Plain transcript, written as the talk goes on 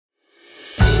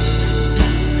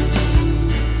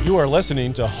You are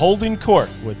listening to Holding Court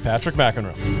with Patrick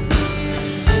McEnroe.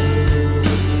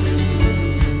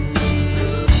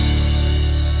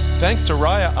 Thanks to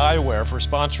Raya Eyewear for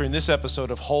sponsoring this episode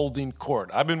of Holding Court.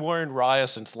 I've been wearing Raya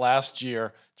since last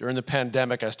year. During the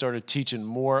pandemic, I started teaching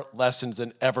more lessons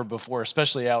than ever before,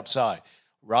 especially outside.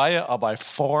 Raya are by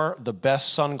far the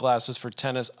best sunglasses for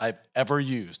tennis I've ever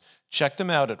used. Check them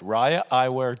out at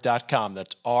rayaeyewear.com.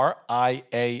 That's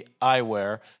R-I-A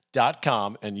eyewear.com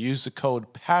and use the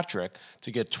code Patrick to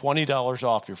get $20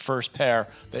 off your first pair.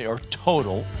 They are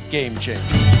total game changers.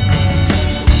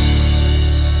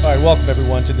 All right, welcome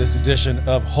everyone to this edition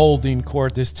of Holding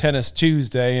Court, this Tennis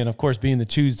Tuesday. And of course, being the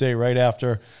Tuesday right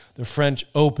after the French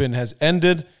Open has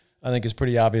ended, I think it's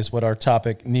pretty obvious what our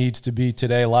topic needs to be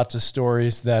today. Lots of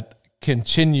stories that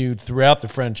continued throughout the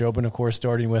French Open, of course,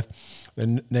 starting with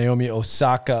the Naomi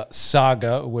Osaka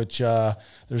saga, which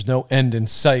there's no end in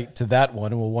sight to that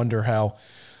one. And we'll wonder how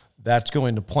that's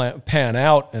going to pan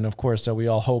out. And, of course, we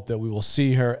all hope that we will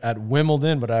see her at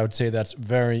Wimbledon, but I would say that's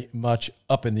very much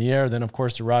up in the air. Then, of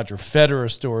course, the Roger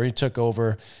Federer story took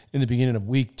over in the beginning of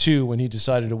week 2 when he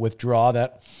decided to withdraw.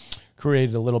 That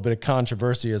created a little bit of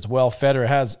controversy as well. Federer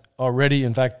has already,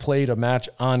 in fact, played a match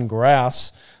on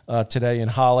grass today in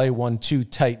Halle, won 2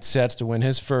 tight sets to win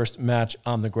his first match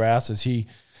on the grass as he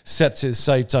sets his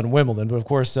sights on Wimbledon. But, of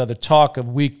course, the talk of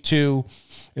week 2,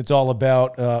 it's all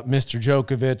about Mr.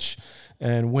 Djokovic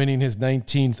and winning his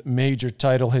 19th major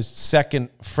title, his second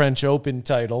French Open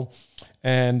title.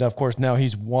 And, of course, now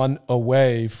he's one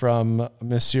away from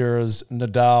Messieurs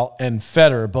Nadal and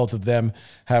Federer. Both of them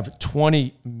have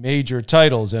 20 major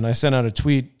titles. And I sent out a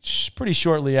tweet pretty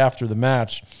shortly after the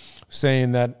match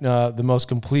saying that the most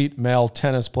complete male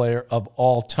tennis player of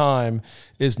all time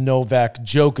is Novak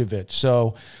Djokovic.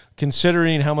 So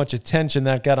considering how much attention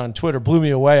that got on Twitter, blew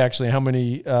me away, actually, how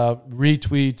many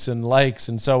retweets and likes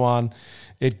and so on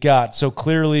it got. So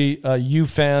clearly, you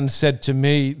fans said to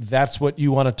me, that's what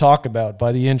you want to talk about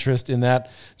by the interest in that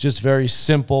just very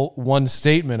simple one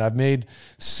statement. I've made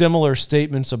similar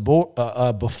statements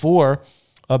before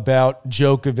about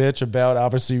Djokovic, about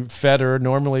obviously Federer.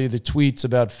 Normally the tweets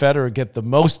about Federer get the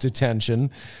most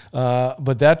attention,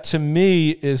 but that to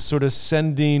me is sort of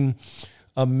sending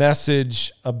a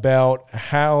message about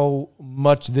how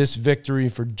much this victory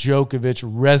for Djokovic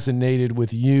resonated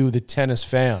with you, the tennis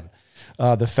fan.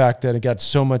 The fact that it got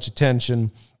so much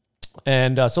attention.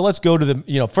 And so let's go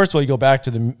to first of all, you go back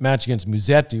to the match against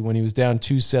Musetti when he was down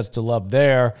 2-0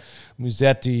 there.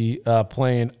 Musetti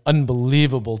playing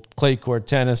unbelievable clay court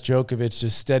tennis. Djokovic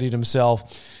just steadied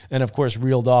himself and, of course,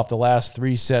 reeled off the last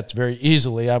 3 sets very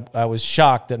easily. I was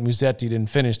shocked that Musetti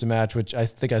didn't finish the match, which I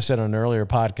think I said on an earlier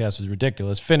podcast was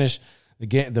ridiculous. Finish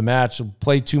the match,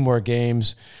 play 2 more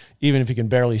games, even if he can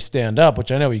barely stand up,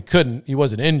 which I know he couldn't. He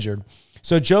wasn't injured.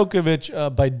 So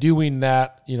Djokovic, by doing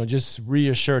that, just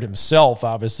reassured himself,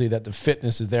 obviously, that the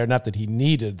fitness is there. Not that he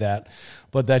needed that,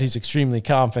 but that he's extremely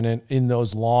confident in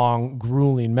those long,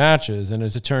 grueling matches. And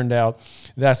as it turned out,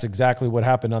 that's exactly what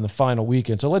happened on the final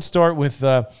weekend. So let's start with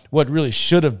what really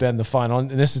should have been the final.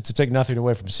 And this is to take nothing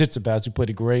away from Tsitsipas, who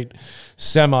played a great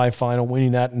semifinal,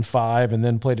 winning that in 5, and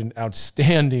then played an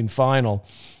outstanding final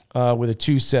with a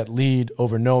 2-set lead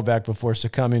over Novak before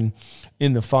succumbing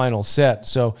in the final set.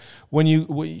 So when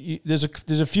there's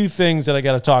a few things that I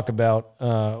got to talk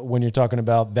about when you're talking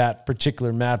about that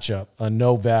particular matchup,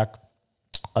 Novak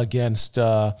against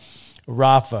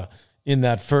Rafa in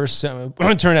that first it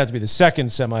turned out to be the second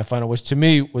semifinal, which to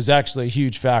me was actually a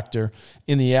huge factor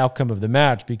in the outcome of the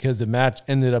match because the match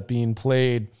ended up being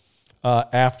played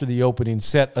after the opening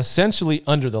set, essentially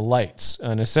under the lights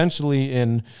and essentially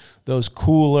in those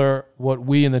cooler, what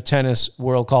we in the tennis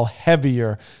world call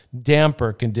heavier,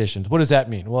 damper conditions. What does that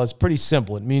mean? Well, it's pretty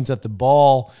simple. It means that the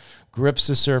ball grips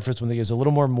the surface when there's a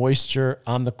little more moisture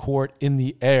on the court in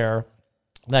the air.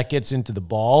 That gets into the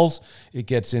balls. It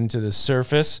gets into the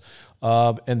surface.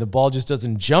 And the ball just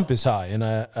doesn't jump as high. And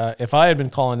if I had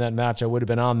been calling that match, I would have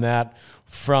been on that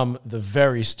from the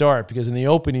very start because in the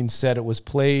opening set, it was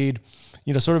played,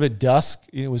 sort of at dusk.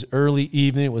 It was early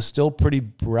evening. It was still pretty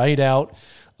bright out.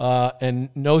 And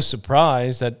no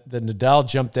surprise that Nadal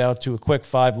jumped out to a quick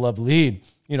 5-love lead.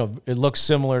 It looks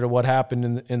similar to what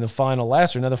happened in the final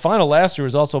last year. Now, the final last year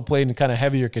was also played in kind of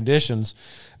heavier conditions,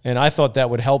 and I thought that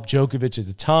would help Djokovic at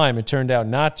the time. It turned out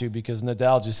not to because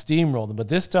Nadal just steamrolled him. But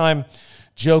this time,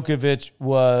 Djokovic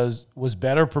was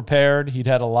better prepared. He'd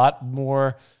had a lot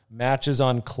more matches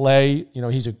on clay.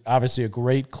 He's obviously a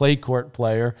great clay court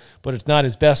player, but it's not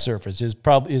his best surface.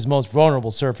 His most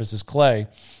vulnerable surface is clay.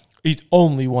 He's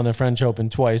only won the French Open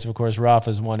twice. Of course,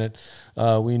 Rafa's won it,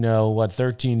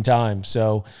 13 times.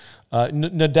 So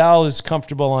Nadal is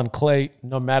comfortable on clay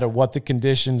no matter what the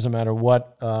conditions, no matter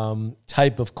what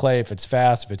type of clay, if it's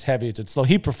fast, if it's heavy, if it's slow.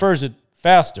 He prefers it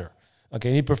faster. Okay,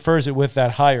 and he prefers it with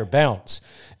that higher bounce.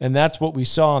 And that's what we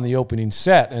saw in the opening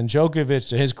set. And Djokovic,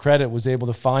 to his credit, was able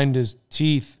to find his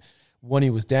teeth when he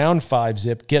was down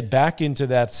 5-zip, get back into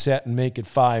that set and make it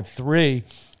 5-3.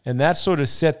 And that sort of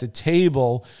set the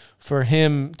table for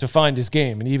him to find his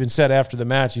game. And he even said after the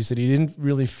match, he said he didn't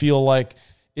really feel like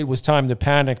it was time to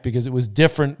panic because it was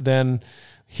different than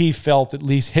he felt, at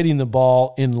least hitting the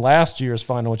ball in last year's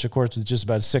final, which of course was just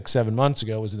about 6-7 months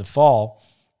ago, was in the fall,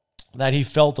 that he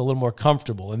felt a little more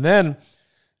comfortable. And then,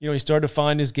 he started to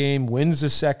find his game, wins the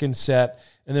second set.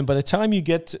 And then by the time you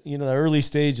get to, the early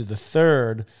stage of the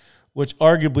third, which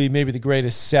arguably maybe the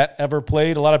greatest set ever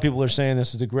played. A lot of people are saying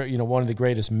this is the great, one of the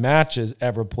greatest matches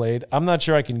ever played. I'm not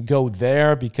sure I can go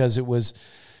there because it wasn't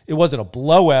a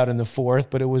blowout in the fourth,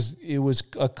 but it was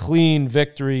a clean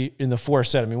victory in the fourth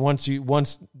set. I mean, once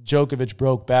Djokovic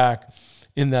broke back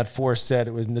in that fourth set,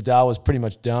 Nadal was pretty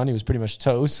much done. He was pretty much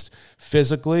toast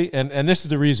physically, and this is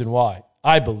the reason why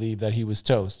I believe that he was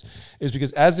toast, is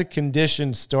because as the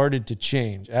conditions started to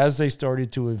change, as they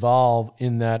started to evolve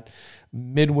in that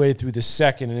midway through the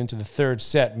second and into the third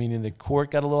set, meaning the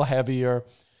court got a little heavier,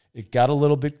 it got a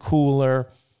little bit cooler,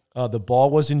 the ball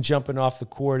wasn't jumping off the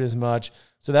court as much.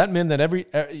 So that meant that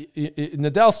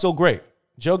Nadal's still great.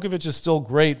 Djokovic is still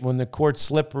great when the court's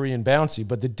slippery and bouncy,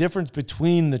 but the difference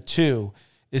between the two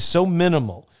is so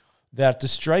minimal that the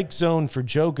strike zone for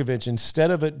Djokovic, instead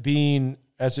of it being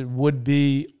as it would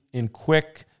be in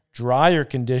quick, drier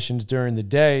conditions during the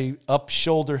day, up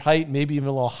shoulder height, maybe even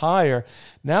a little higher,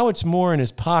 now it's more in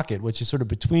his pocket, which is sort of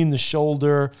between the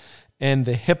shoulder and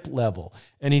the hip level.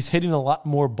 And he's hitting a lot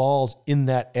more balls in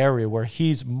that area where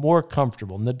he's more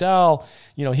comfortable. Nadal,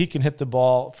 he can hit the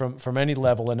ball from any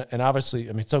level. And obviously,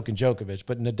 I mean, so can Djokovic,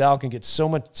 but Nadal can get so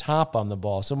much top on the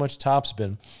ball, so much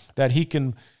topspin, that he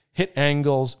can hit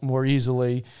angles more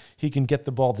easily. He can get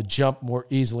the ball to jump more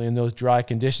easily in those dry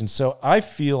conditions. So I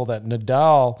feel that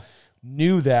Nadal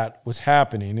knew that was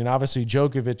happening. And obviously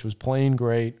Djokovic was playing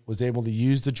great, was able to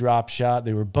use the drop shot.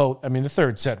 They were both, I mean, the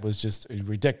third set was just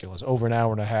ridiculous, over an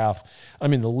hour and a half. I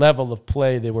mean, the level of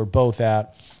play they were both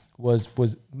at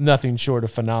was nothing short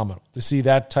of phenomenal. To see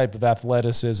that type of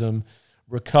athleticism,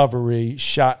 recovery,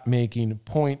 shot making,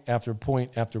 point after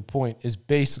point after point is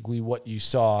basically what you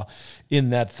saw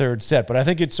in that third set. But I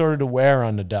think it started to wear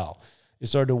on Nadal. It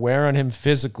started to wear on him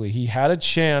physically. He had a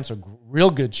chance, a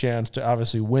real good chance, to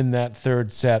obviously win that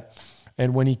third set.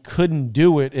 And when he couldn't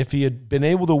do it, if he had been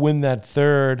able to win that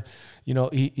third,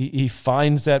 he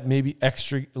finds that maybe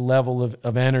extra level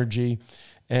of energy.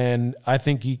 And I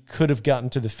think he could have gotten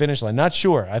to the finish line. Not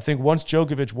sure. I think once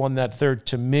Djokovic won that third,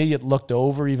 to me, it looked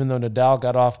over, even though Nadal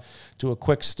got off to a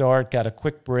quick start, got a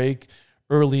quick break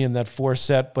early in that fourth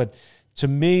set. But to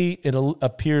me, it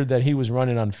appeared that he was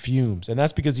running on fumes. And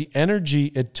that's because the energy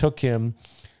it took him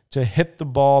to hit the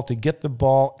ball, to get the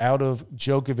ball out of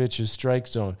Djokovic's strike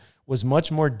zone, was much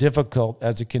more difficult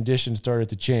as the conditions started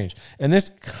to change. And this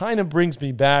kind of brings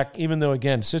me back, even though,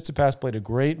 again, Tsitsipas played a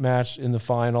great match in the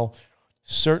final,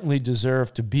 certainly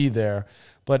deserved to be there.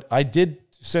 But I did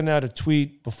send out a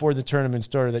tweet before the tournament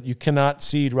started that you cannot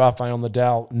seed Rafael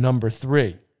Nadal number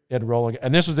 3 at Roland.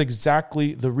 And this was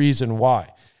exactly the reason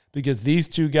why. Because these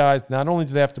two guys, not only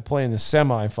do they have to play in the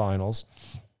semifinals,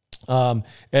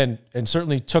 and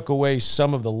certainly took away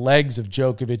some of the legs of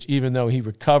Djokovic, even though he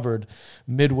recovered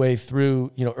midway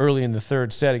through, early in the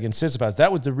third set against Tsitsipas.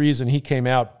 That was the reason he came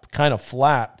out kind of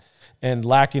flat and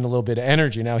lacking a little bit of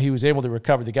energy. Now, he was able to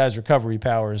recover. The guy's recovery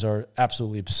powers are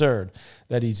absolutely absurd,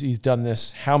 that he's done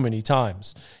this how many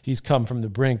times. He's come from the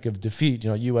brink of defeat,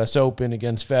 U.S. Open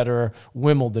against Federer,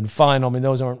 Wimbledon final. I mean,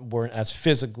 those weren't as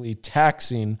physically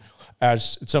taxing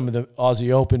as some of the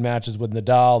Aussie Open matches with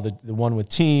Nadal, the one with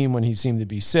Thiem when he seemed to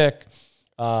be sick.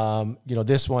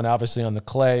 This one, obviously, on the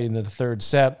clay in the third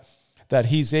set, that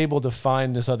he's able to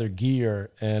find this other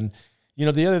gear. And,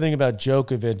 the other thing about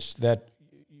Djokovic that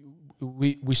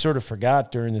we sort of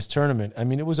forgot during this tournament. I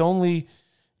mean, it was only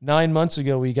 9 months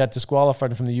ago we got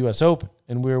disqualified from the U.S. Open,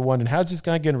 and we were wondering, how's this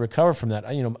guy going to recover from that?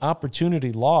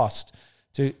 Opportunity lost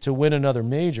to win another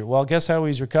major. Well, guess how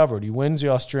he's recovered? He wins the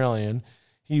Australian.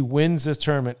 He wins this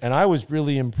tournament, and I was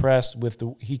really impressed with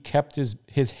he kept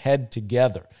his head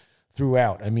together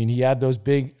throughout. I mean, he had those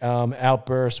big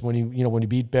outbursts when he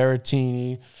beat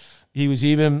Berrettini. He was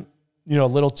even, a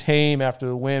little tame after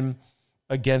the win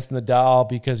against Nadal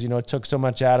because, it took so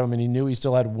much out of him, and he knew he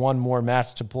still had one more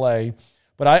match to play.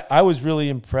 But I was really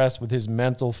impressed with his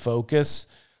mental focus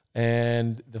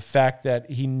And the fact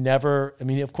that he never, I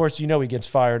mean, of course, he gets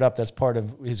fired up. That's part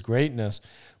of his greatness.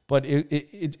 But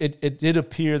it did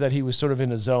appear that he was sort of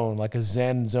in a zone, like a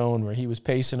Zen zone, where he was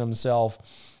pacing himself.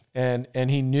 And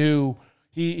he knew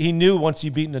once he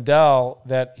beat Nadal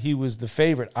that he was the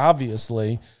favorite,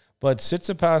 obviously. But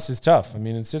Tsitsipas is tough. I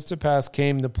mean, and Tsitsipas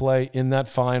came to play in that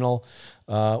final,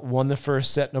 won the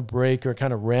first set in a breaker,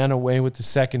 kind of ran away with the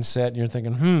second set. And you're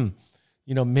thinking,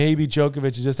 maybe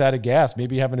Djokovic is just out of gas.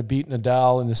 Maybe having to beat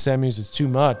Nadal in the semis is too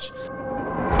much.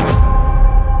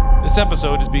 This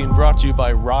episode is being brought to you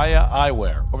by Raya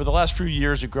Eyewear. Over the last few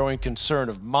years, a growing concern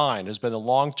of mine has been the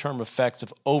long-term effects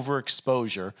of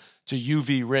overexposure to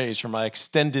UV rays from my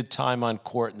extended time on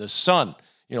court in the sun,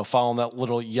 following that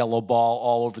little yellow ball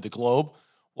all over the globe.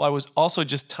 Well, I was also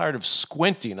just tired of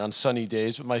squinting on sunny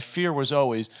days, but my fear was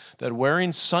always that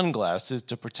wearing sunglasses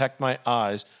to protect my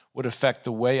eyes would affect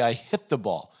the way I hit the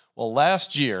ball. Well,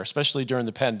 last year, especially during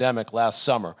the pandemic last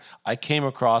summer, I came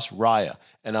across Raya,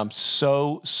 and I'm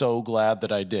so glad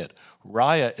that I did.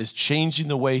 Raya is changing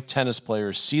the way tennis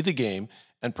players see the game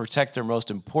and protect their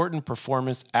most important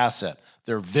performance asset,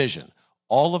 their vision.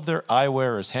 All of their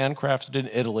eyewear is handcrafted in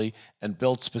Italy and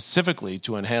built specifically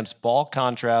to enhance ball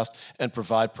contrast and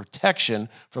provide protection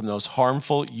from those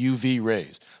harmful UV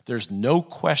rays. There's no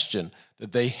question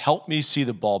that they help me see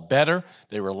the ball better,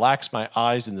 they relax my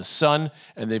eyes in the sun,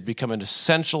 and they've become an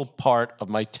essential part of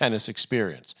my tennis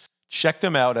experience. Check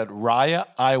them out at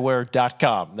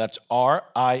RayaEyewear.com. That's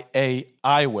RIA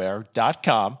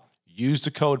Eyewear.com. Use the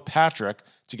code Patrick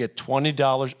to get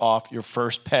 $20 off your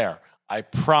first pair. I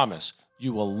promise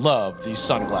you will love these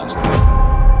sunglasses.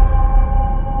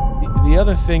 The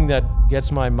other thing that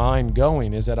gets my mind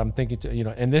going is that I'm thinking,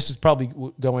 and this is probably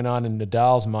going on in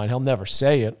Nadal's mind. He'll never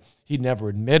say it. He'd never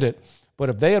admit it. But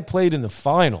if they had played in the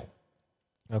final,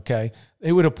 okay,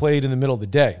 they would have played in the middle of the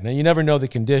day. Now, you never know the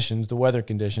conditions, the weather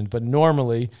conditions, but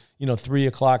normally, 3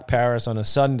 o'clock Paris on a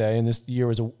Sunday, and this year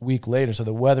was a week later, so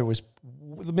the weather was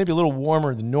maybe a little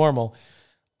warmer than normal.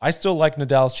 I still like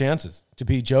Nadal's chances to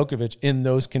beat Djokovic in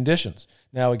those conditions.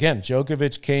 Now, again,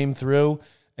 Djokovic came through,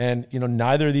 and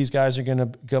neither of these guys are going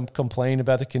to complain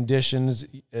about the conditions.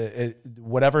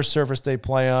 Whatever surface they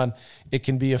play on, it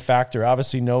can be a factor.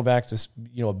 Obviously, Novak's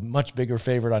a much bigger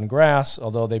favorite on grass,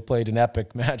 although they played an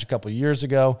epic match a couple of years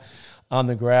ago on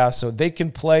the grass. So they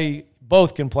can play,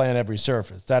 both can play on every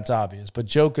surface. That's obvious. But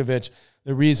Djokovic,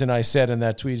 the reason I said in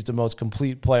that tweet, is the most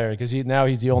complete player because now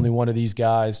he's the only one of these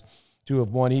guys to have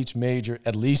won each major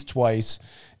at least twice.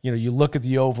 You look at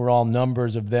the overall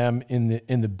numbers of them in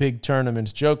the big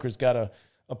tournaments. Joker's got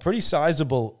a pretty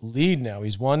sizable lead now.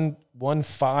 He's won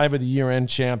 5 of the year-end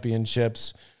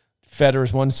championships.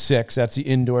 Federer's won 6. That's the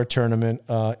indoor tournament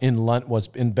in London. Was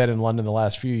in bed in London the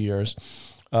last few years.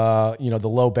 The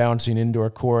low bouncing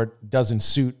indoor court doesn't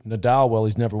suit Nadal well.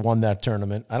 He's never won that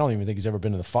tournament. I don't even think he's ever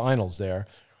been to the finals there.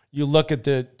 You look at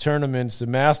the tournaments, the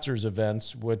Masters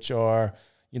events, which are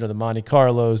the Monte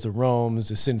Carlos, the Romes,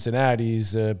 the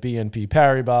Cincinnatis, BNP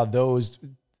Paribas,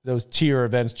 those tier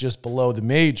events just below the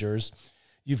majors.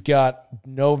 You've got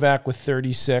Novak with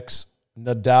 36,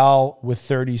 Nadal with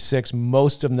 36.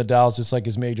 Most of Nadal's just like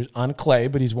his majors on clay,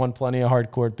 but he's won plenty of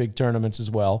hard court big tournaments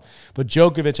as well. But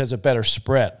Djokovic has a better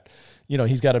spread.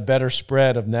 He's got a better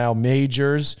spread of now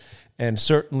majors and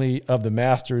certainly of the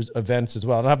Masters events as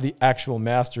well. I don't have the actual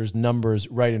Masters numbers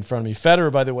right in front of me.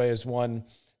 Federer, by the way, has won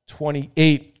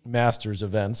 28 Masters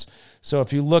events. So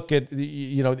if you look at,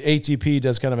 the ATP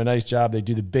does kind of a nice job. They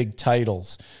do the big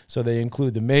titles. So they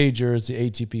include the majors, the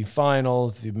ATP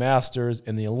finals, the Masters,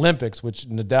 and the Olympics, which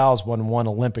Nadal's won 1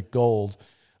 Olympic gold.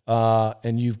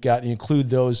 And you include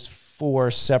those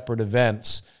 4 separate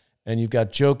events. And you've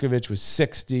got Djokovic with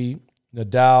 60,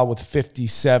 Nadal with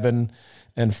 57,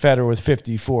 and Federer with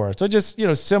 54. So just,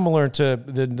 similar to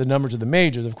the numbers of the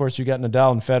majors. Of course, you got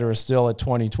Nadal and Federer still at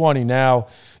 2020. Now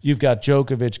you've got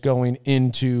Djokovic going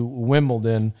into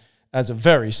Wimbledon as a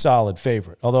very solid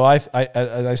favorite. Although, as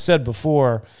I said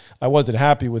before, I wasn't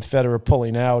happy with Federer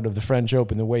pulling out of the French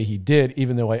Open the way he did,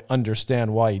 even though I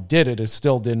understand why he did it. It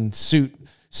still didn't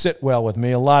sit well with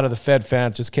me. A lot of the Fed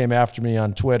fans just came after me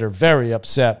on Twitter, very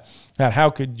upset at how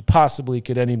could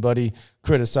anybody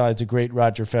criticize the great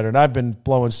Roger Federer. And I've been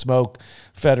blowing smoke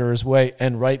Federer's way,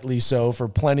 and rightly so, for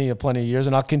plenty of years,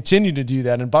 and I'll continue to do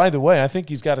that. And by the way, I think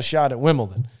he's got a shot at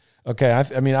Wimbledon. Okay,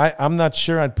 I'm not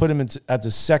sure I'd put him at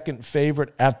the second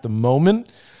favorite at the moment.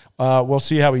 We'll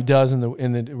see how he does in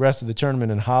the rest of the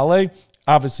tournament in Halle.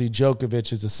 Obviously,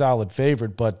 Djokovic is a solid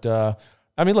favorite, but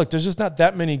look, there's just not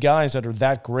that many guys that are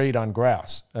that great on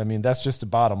grass. That's just the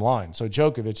bottom line. So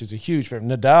Djokovic is a huge favorite.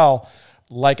 Nadal,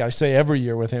 like I say every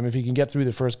year with him, if he can get through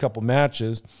the first couple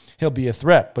matches, he'll be a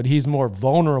threat. But he's more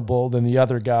vulnerable than the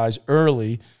other guys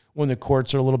early when the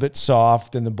courts are a little bit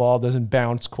soft and the ball doesn't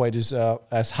bounce quite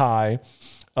as high.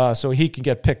 So he can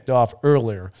get picked off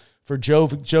earlier. For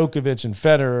Djokovic and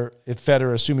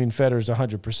Federer, assuming Federer's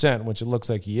 100%, which it looks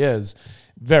like he is,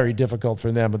 very difficult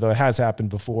for them, although it has happened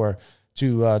before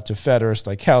to Federer.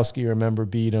 Stajkowski, remember,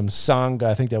 beat him. Tsonga,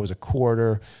 I think that was a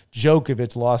quarter.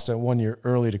 Djokovic lost that 1 year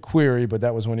early to Querrey, but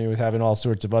that was when he was having all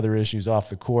sorts of other issues off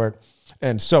the court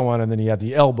and so on, and then he had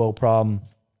the elbow problem.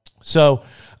 So,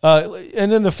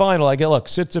 and then the final,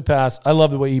 Tsitsipas, I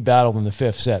love the way he battled in the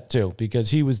fifth set too,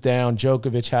 because he was down.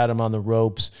 Djokovic had him on the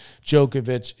ropes.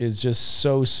 Djokovic is just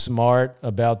so smart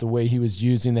about the way he was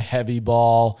using the heavy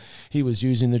ball. He was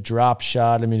using the drop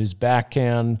shot. I mean, his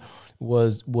backhand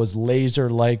was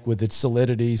laser-like with its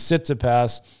solidity.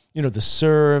 Tsitsipas, the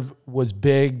serve was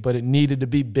big, but it needed to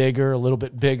be bigger, a little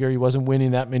bit bigger. He wasn't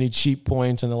winning that many cheap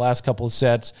points in the last couple of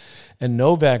sets. And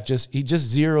Novak just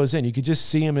zeroes in. You could just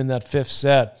see him in that fifth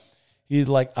set. He's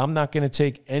like, I'm not going to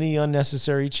take any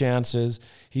unnecessary chances.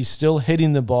 He's still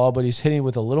hitting the ball, but he's hitting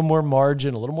with a little more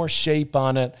margin, a little more shape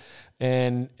on it,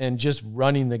 and just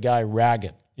running the guy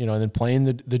ragged. And then playing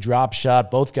the drop shot.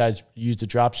 Both guys used the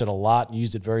drop shot a lot and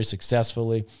used it very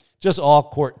successfully. Just all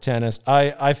court tennis.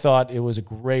 I thought it was a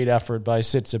great effort by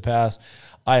Tsitsipas.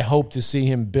 I hope to see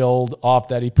him build off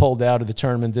that. He pulled out of the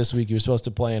tournament this week. He was supposed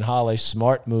to play in Halle.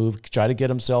 Smart move. Try to get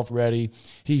himself ready.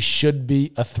 He should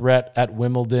be a threat at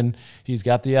Wimbledon. He's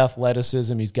got the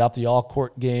athleticism. He's got the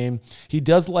all-court game. He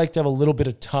does like to have a little bit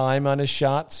of time on his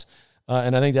shots,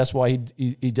 and I think that's why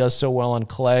he does so well on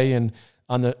clay and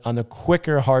on the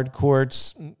quicker hard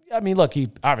courts. I mean, look, he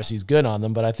obviously is good on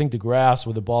them, but I think the grass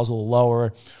where the ball's a little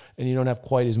lower and you don't have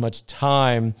quite as much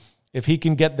time, if he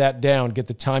can get that down, get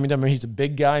the timing down. I mean, he's a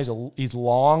big guy. He's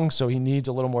long, so he needs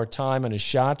a little more time on his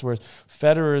shots, whereas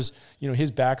Federer's,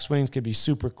 his backswings could be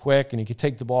super quick and he could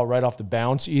take the ball right off the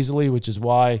bounce easily, which is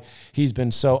why he's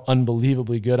been so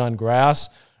unbelievably good on grass.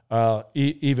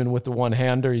 Even with the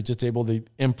one-hander, he's just able to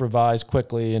improvise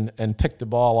quickly and pick the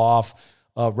ball off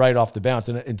right off the bounce.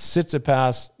 And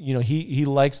Tsitsipas, he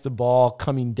likes the ball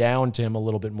coming down to him a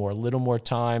little more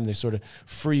time. They sort of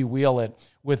freewheel it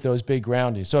with those big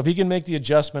groundings. So if he can make the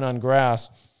adjustment on grass,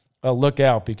 look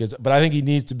out. But I think he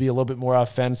needs to be a little bit more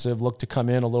offensive, look to come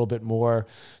in a little bit more.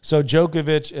 So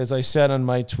Djokovic, as I said on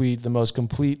my tweet, the most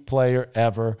complete player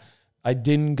ever. I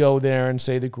didn't go there and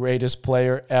say the greatest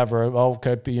player ever.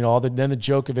 Okay, then the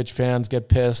Djokovic fans get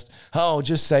pissed. Oh,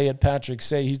 just say it, Patrick.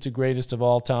 Say he's the greatest of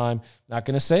all time. Not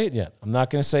going to say it yet. I'm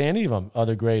not going to say any of them are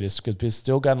the greatest because he's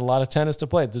still got a lot of tennis to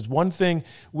play. There's one thing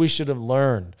we should have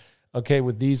learned,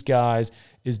 with these guys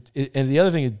and the other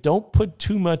thing is don't put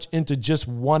too much into just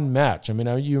one match. I mean,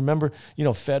 you remember,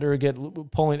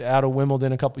 Federer pulling out of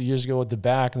Wimbledon a couple of years ago at the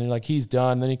back, and they're like, he's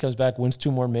done. Then he comes back, wins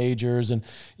 2 more majors, and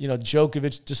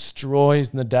Djokovic destroys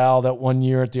Nadal that 1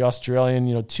 year at the Australian,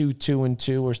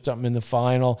 2-2-2 or something in the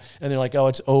final, and they're like, oh,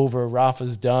 it's over,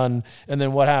 Rafa's done. And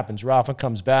then what happens? Rafa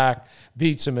comes back,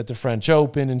 beats him at the French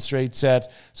Open in straight sets.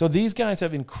 So these guys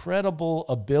have incredible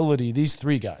ability, these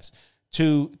 3 guys,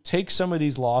 to take some of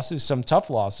these losses, some tough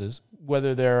losses,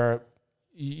 whether they're,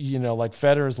 like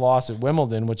Federer's loss at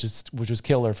Wimbledon, which was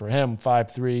killer for him,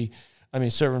 5-3. I mean,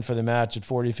 serving for the match at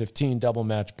 40-15, double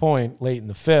match point, late in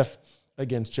the fifth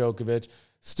against Djokovic,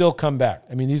 still come back.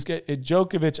 I mean, these guys,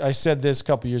 Djokovic, I said this a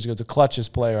couple of years ago, the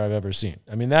clutchest player I've ever seen.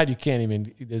 I mean, that you can't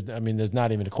even, there's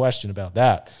not even a question about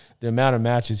that. The amount of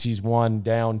matches he's won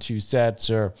down 2 sets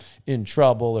or in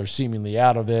trouble or seemingly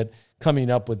out of it,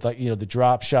 coming up with the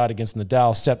drop shot against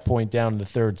Nadal, set point down in the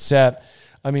 3rd set.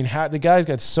 I mean, the guy's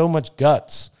got so much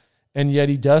guts, and yet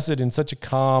he does it in such a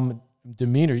calm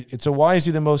demeanor. So why is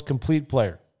he the most complete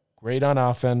player? Great on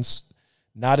offense,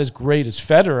 not as great as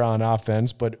Federer on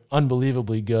offense, but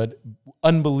unbelievably good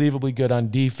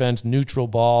on defense, neutral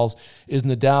balls. Is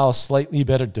Nadal a slightly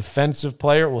better defensive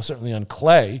player? Well, certainly on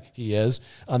clay he is.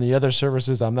 On the other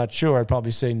surfaces, I'm not sure. I'd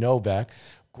probably say Novak.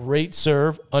 Great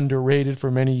serve, underrated for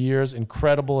many years,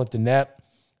 incredible at the net,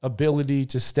 ability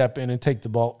to step in and take the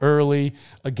ball early.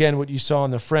 Again, what you saw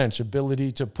in the French,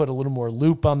 ability to put a little more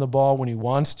loop on the ball when he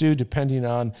wants to, depending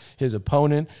on his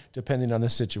opponent, depending on the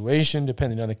situation,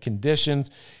 depending on the conditions.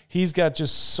 He's got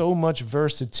just so much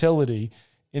versatility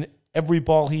in every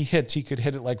ball he hits. He could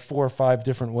hit it like 4 or 5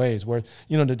 different ways where,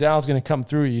 Nadal's going to come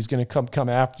through you. He's going to come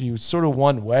after you sort of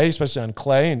one way, especially on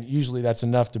clay, and usually that's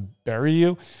enough to bury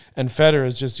you. And Federer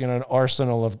is just, an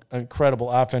arsenal of incredible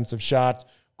offensive shots,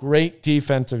 great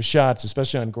defensive shots,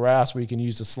 especially on grass where you can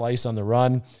use a slice on the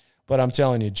run. But I'm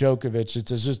telling you, Djokovic,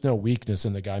 there's just no weakness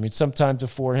in the guy. I mean, sometimes the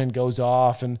forehand goes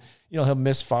off and, he'll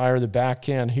misfire the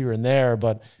backhand here and there.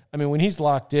 But, I mean, when he's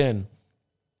locked in,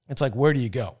 it's like, where do you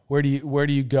go? Where do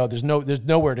you go? There's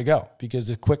nowhere to go because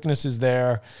the quickness is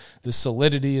there. The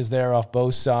solidity is there off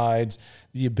both sides.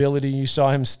 The ability, you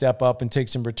saw him step up and take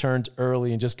some returns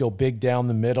early and just go big down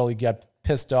the middle. He got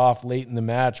pissed off late in the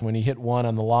match when he hit one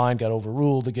on the line, got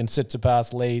overruled against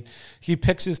Tsitsipas late. He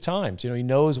picks his times. He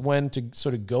knows when to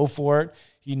sort of go for it.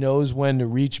 He knows when to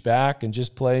reach back and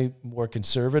just play more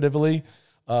conservatively,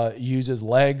 use his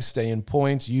legs, stay in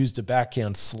points, use the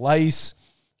backhand slice.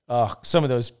 Some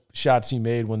of those shots he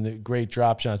made when the great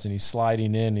drop shots and he's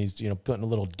sliding in, he's putting a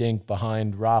little dink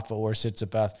behind Rafa or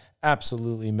Tsitsipas,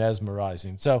 absolutely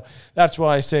mesmerizing. So that's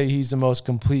why I say he's the most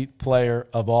complete player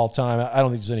of all time. I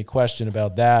don't think there's any question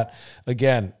about that.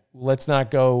 Again, let's not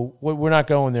go. We're not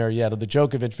going there yet. The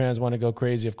Djokovic fans want to go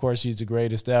crazy. Of course, he's the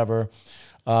greatest ever.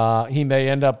 He may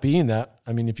end up being that.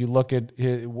 I mean, if you look at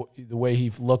the way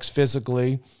he looks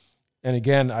physically, and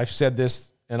again, I've said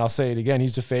this, and I'll say it again,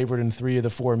 he's the favorite in 3 of the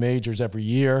 4 majors every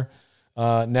year.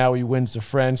 Now he wins the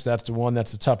French. That's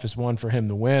the toughest one for him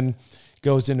to win.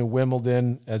 Goes into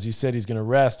Wimbledon. As he said, he's going to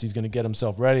rest. He's going to get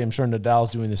himself ready. I'm sure Nadal's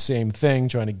doing the same thing,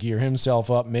 trying to gear himself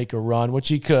up, make a run, which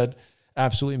he could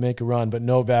absolutely make a run. But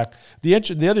Novak, the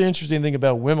other interesting thing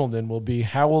about Wimbledon will be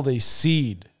how will they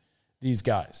seed these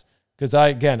guys? Because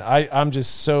I'm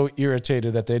just so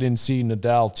irritated that they didn't seed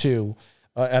Nadal too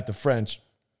at the French.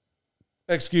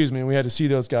 Excuse me, and we had to see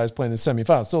those guys play in the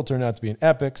semifinals. Still turned out to be an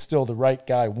epic. Still the right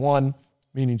guy won,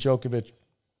 meaning Djokovic,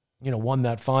 won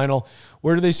that final.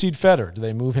 Where do they seed Federer? Do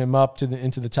they move him up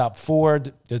into the top 4?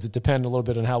 Does it depend a little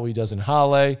bit on how he does in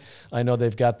Halle? I know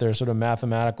they've got their sort of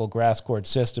mathematical grass court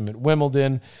system at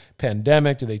Wimbledon.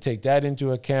 Pandemic, do they take that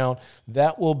into account?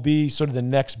 That will be sort of the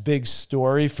next big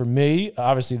story for me.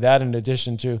 Obviously, that in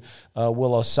addition to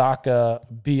will Osaka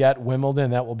be at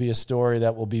Wimbledon? That will be a story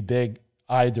that will be big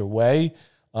either way.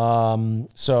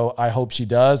 So I hope she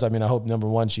does. I mean, I hope, number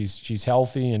one, she's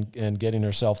healthy and getting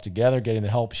herself together, getting the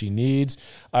help she needs.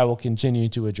 I will continue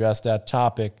to address that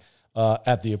topic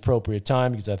at the appropriate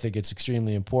time because I think it's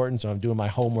extremely important. So I'm doing my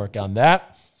homework on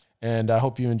that. And I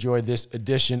hope you enjoyed this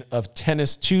edition of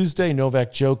Tennis Tuesday.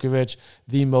 Novak Djokovic,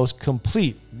 the most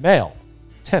complete male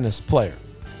tennis player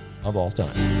of all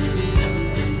time.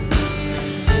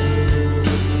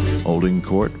 Holding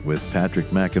Court with Patrick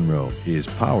McEnroe is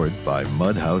powered by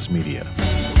Mudhouse Media.